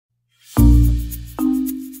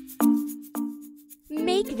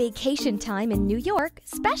Make vacation time in New York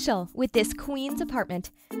special with this Queens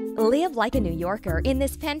apartment. Live like a New Yorker in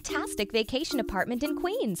this fantastic vacation apartment in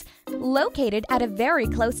Queens. Located at a very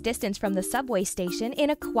close distance from the subway station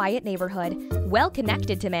in a quiet neighborhood, well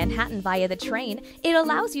connected to Manhattan via the train, it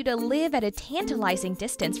allows you to live at a tantalizing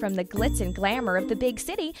distance from the glitz and glamour of the big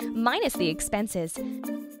city, minus the expenses.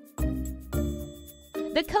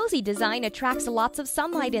 The cozy design attracts lots of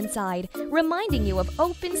sunlight inside, reminding you of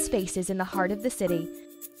open spaces in the heart of the city.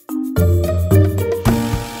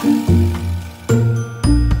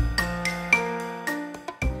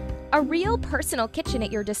 A real personal kitchen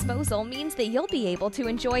at your disposal means that you'll be able to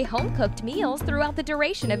enjoy home-cooked meals throughout the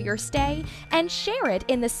duration of your stay and share it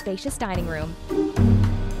in the spacious dining room.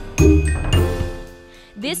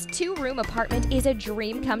 This two-room apartment is a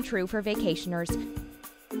dream come true for vacationers.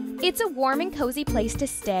 It's a warm and cozy place to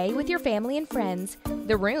stay with your family and friends.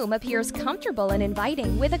 The room appears comfortable and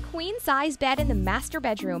inviting with a queen-size bed in the master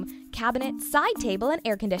bedroom, cabinet, side table, and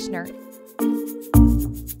air conditioner.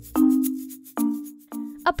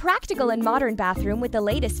 A practical and modern bathroom with the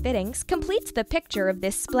latest fittings completes the picture of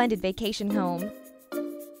this splendid vacation home.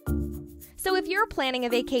 So if you're planning a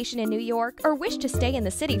vacation in New York or wish to stay in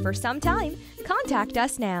the city for some time, contact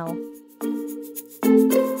us now.